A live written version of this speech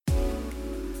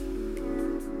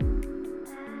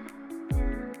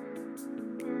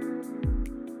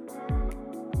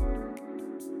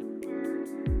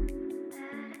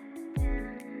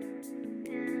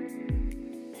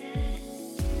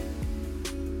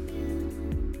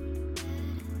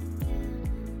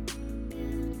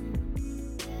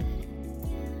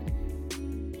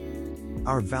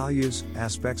Our values,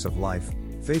 aspects of life,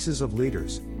 faces of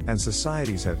leaders, and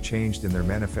societies have changed in their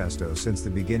manifesto since the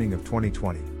beginning of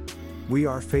 2020. We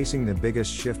are facing the biggest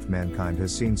shift mankind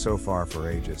has seen so far for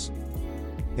ages.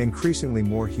 Increasingly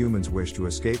more humans wish to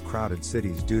escape crowded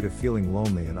cities due to feeling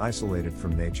lonely and isolated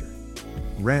from nature.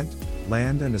 Rent,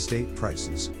 land and estate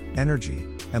prices, energy,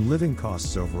 and living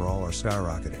costs overall are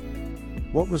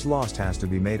skyrocketing. What was lost has to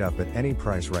be made up at any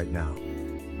price right now.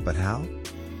 But how?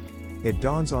 It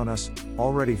dawns on us,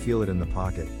 already feel it in the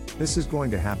pocket, this is going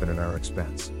to happen at our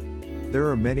expense. There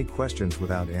are many questions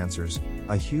without answers,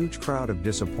 a huge crowd of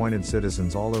disappointed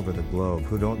citizens all over the globe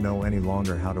who don't know any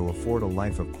longer how to afford a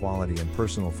life of quality and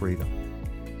personal freedom.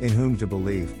 In whom to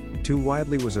believe, too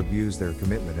widely was abused their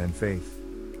commitment and faith.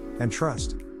 And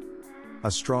trust.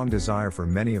 A strong desire for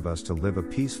many of us to live a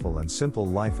peaceful and simple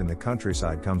life in the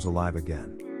countryside comes alive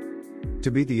again.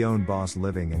 To be the own boss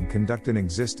living and conduct an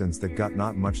existence that got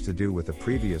not much to do with the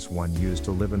previous one used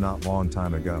to live a not long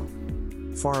time ago.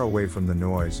 Far away from the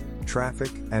noise,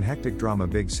 traffic, and hectic drama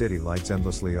big city lights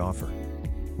endlessly offer.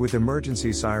 With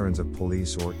emergency sirens of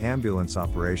police or ambulance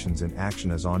operations in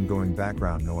action as ongoing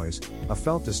background noise, a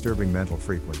felt disturbing mental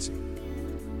frequency.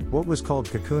 What was called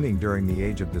cocooning during the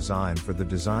age of design for the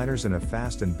designers in a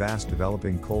fast and vast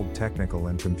developing cold technical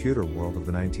and computer world of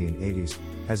the 1980s,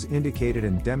 has indicated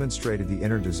and demonstrated the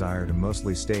inner desire to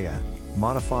mostly stay at,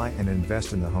 modify and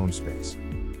invest in the home space.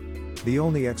 The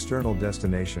only external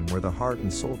destination where the heart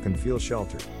and soul can feel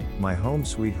sheltered, my home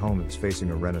sweet home is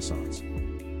facing a renaissance.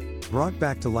 Brought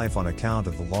back to life on account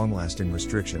of the long-lasting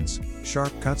restrictions,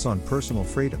 sharp cuts on personal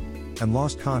freedom, and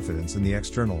lost confidence in the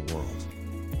external world.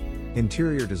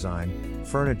 Interior design,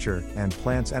 furniture, and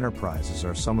plants enterprises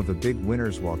are some of the big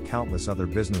winners while countless other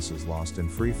businesses lost in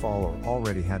free fall or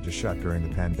already had to shut during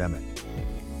the pandemic.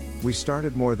 We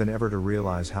started more than ever to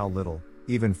realize how little,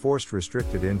 even forced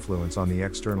restricted influence on the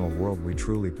external world we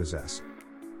truly possess.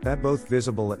 That both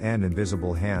visible and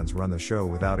invisible hands run the show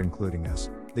without including us,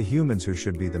 the humans who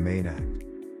should be the main act.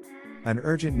 An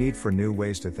urgent need for new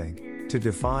ways to think, to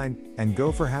define, and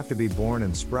go for have to be born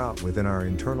and sprout within our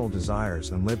internal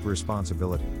desires and live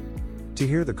responsibility. To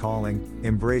hear the calling,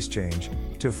 embrace change,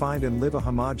 to find and live a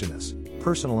homogeneous,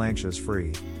 personal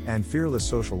anxious-free, and fearless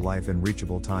social life in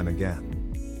reachable time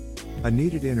again. A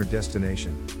needed inner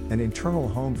destination, an internal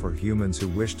home for humans who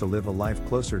wish to live a life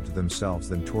closer to themselves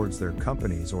than towards their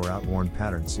companies or outworn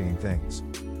patterns seeing things.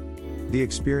 The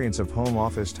experience of home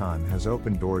office time has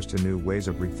opened doors to new ways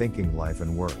of rethinking life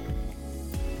and work.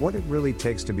 What it really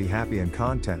takes to be happy and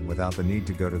content without the need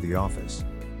to go to the office.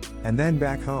 And then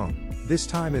back home, this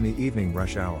time in the evening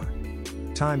rush hour.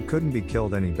 Time couldn't be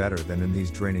killed any better than in these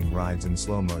draining rides in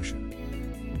slow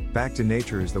motion. Back to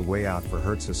nature is the way out for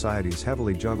hurt societies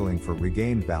heavily juggling for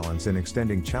regained balance in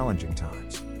extending challenging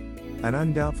times. An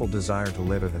undoubtful desire to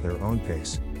live at their own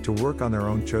pace, to work on their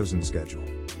own chosen schedule.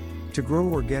 To grow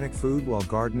organic food while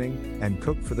gardening, and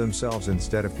cook for themselves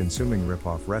instead of consuming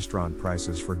rip-off restaurant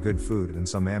prices for good food and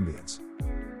some ambience.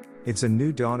 It's a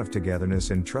new dawn of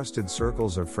togetherness in trusted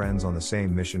circles of friends on the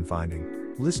same mission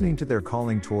finding, listening to their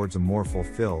calling towards a more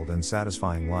fulfilled and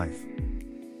satisfying life.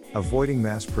 Avoiding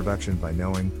mass production by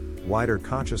knowing, wider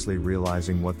consciously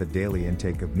realizing what the daily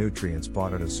intake of nutrients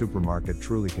bought at a supermarket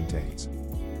truly contains.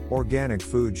 Organic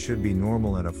food should be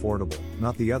normal and affordable,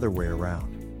 not the other way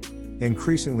around.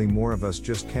 Increasingly more of us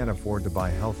just can't afford to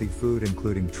buy healthy food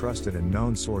including trusted and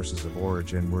known sources of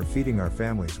origin we're feeding our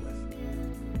families with.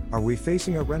 Are we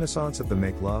facing a renaissance of the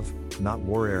make love, not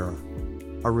war era?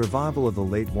 A revival of the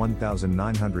late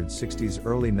 1960s,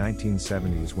 early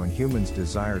 1970s when humans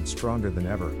desired stronger than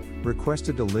ever,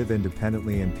 requested to live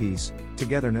independently in peace,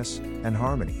 togetherness, and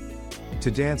harmony.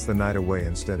 To dance the night away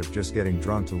instead of just getting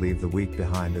drunk to leave the week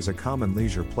behind as a common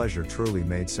leisure pleasure truly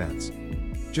made sense.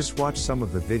 Just watch some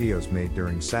of the videos made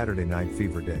during Saturday Night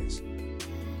Fever days.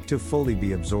 To fully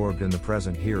be absorbed in the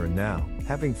present here and now,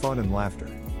 having fun and laughter.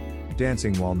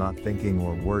 Dancing while not thinking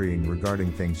or worrying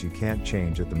regarding things you can't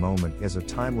change at the moment is a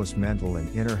timeless mental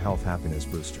and inner health happiness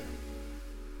booster.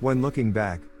 When looking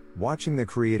back, watching the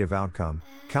creative outcome,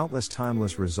 countless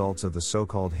timeless results of the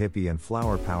so-called hippie and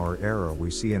flower power era,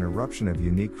 we see an eruption of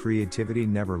unique creativity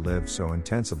never lived so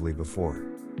intensively before.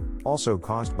 Also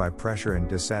caused by pressure and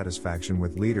dissatisfaction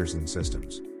with leaders and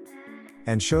systems.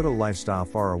 And showed a lifestyle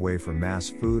far away from mass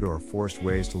food or forced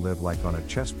ways to live like on a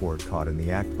chessboard caught in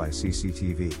the act by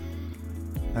CCTV.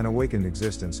 An awakened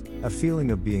existence, a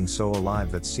feeling of being so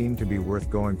alive that seemed to be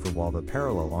worth going for while the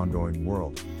parallel ongoing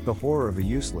world, the horror of a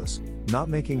useless, not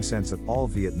making sense at all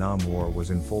Vietnam War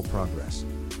was in full progress.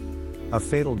 A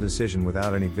fatal decision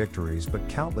without any victories but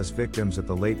countless victims at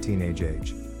the late teenage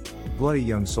age. Bloody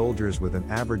young soldiers with an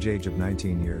average age of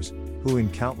 19 years, who in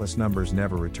countless numbers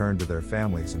never returned to their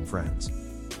families and friends.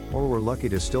 Or were lucky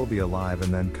to still be alive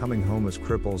and then coming home as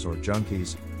cripples or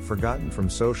junkies, forgotten from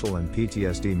social and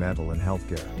PTSD mental and health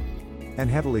care. And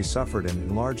heavily suffered and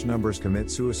in large numbers commit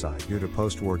suicide due to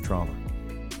post-war trauma.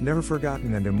 Never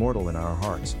forgotten and immortal in our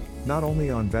hearts, not only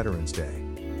on Veterans Day.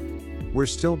 We're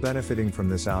still benefiting from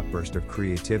this outburst of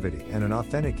creativity and an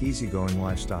authentic easygoing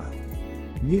lifestyle.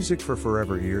 Music for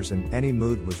forever ears in any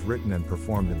mood was written and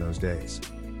performed in those days.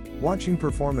 Watching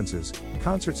performances,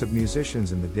 concerts of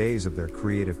musicians in the days of their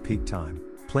creative peak time,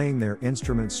 playing their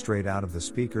instruments straight out of the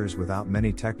speakers without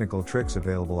many technical tricks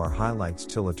available are highlights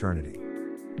till eternity.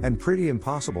 And pretty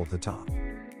impossible to top.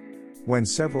 When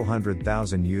several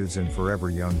 100,000 youths and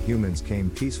forever young humans came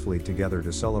peacefully together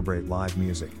to celebrate live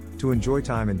music, to enjoy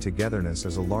time and togetherness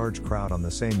as a large crowd on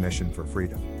the same mission for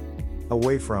freedom.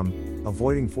 Away from,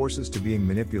 avoiding forces to being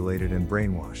manipulated and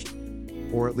brainwashed.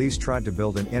 Or at least tried to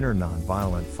build an inner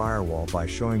non-violent firewall by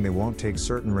showing they won't take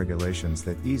certain regulations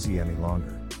that easy any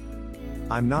longer.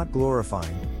 I'm not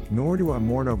glorifying, nor do I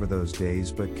mourn over those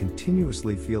days, but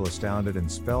continuously feel astounded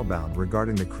and spellbound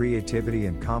regarding the creativity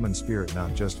and common spirit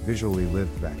not just visually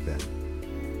lived back then.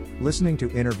 Listening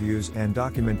to interviews and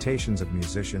documentations of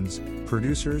musicians,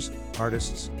 producers,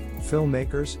 artists,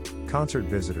 filmmakers, concert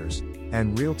visitors,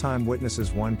 and real-time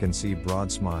witnesses, one can see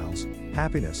broad smiles,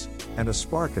 happiness, and a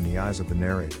spark in the eyes of the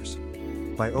narrators.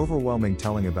 By overwhelming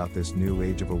telling about this new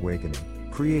age of awakening,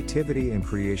 creativity and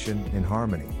creation in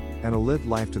harmony, and a lived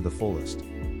life to the fullest.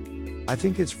 I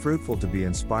think it's fruitful to be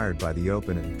inspired by the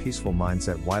open and peaceful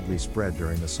mindset widely spread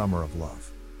during the Summer of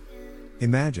Love.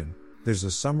 Imagine, there's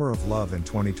a Summer of Love in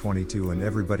 2022 and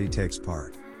everybody takes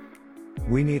part.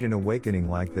 We need an awakening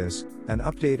like this, an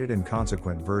updated and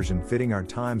consequent version fitting our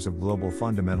times of global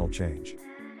fundamental change.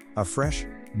 A fresh,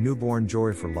 newborn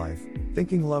joy for life,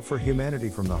 thinking love for humanity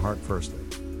from the heart firstly.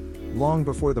 Long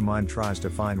before the mind tries to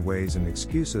find ways and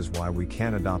excuses why we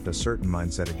can't adopt a certain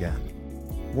mindset again.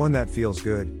 One that feels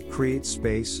good, creates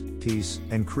space, peace,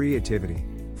 and creativity,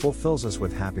 fulfills us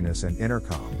with happiness and inner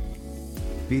calm.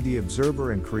 Be the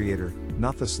observer and creator,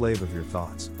 not the slave of your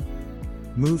thoughts.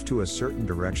 Move to a certain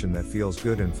direction that feels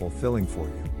good and fulfilling for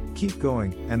you. Keep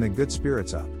going, and the good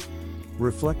spirits up.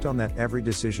 Reflect on that every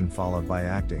decision followed by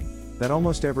acting, that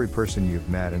almost every person you've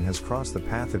met and has crossed the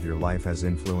path of your life has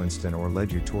influenced and or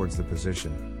led you towards the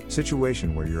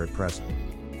situation where you're at present.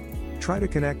 Try to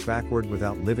connect backward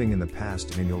without living in the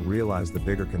past and you'll realize the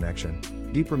bigger connection,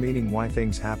 deeper meaning why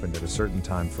things happened at a certain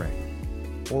time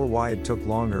frame. Or why it took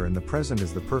longer and the present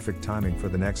is the perfect timing for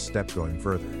the next step going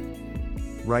further.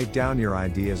 Write down your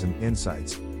ideas and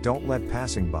insights, don't let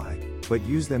passing by, but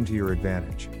use them to your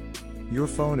advantage. Your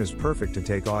phone is perfect to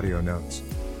take audio notes.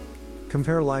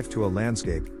 Compare life to a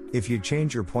landscape. If you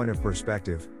change your point of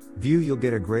perspective, view, you'll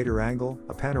get a greater angle,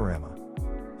 a panorama.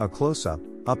 A close-up,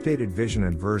 updated vision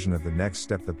and version of the next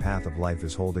step the path of life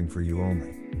is holding for you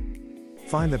only.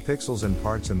 Find the pixels and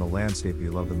parts in the landscape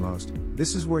you love the most.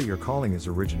 This is where your calling is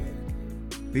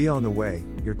originated. Be on the way,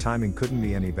 your timing couldn't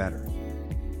be any better.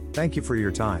 Thank you for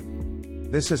your time.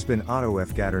 This has been Otto F.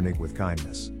 Gatternig with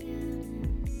kindness.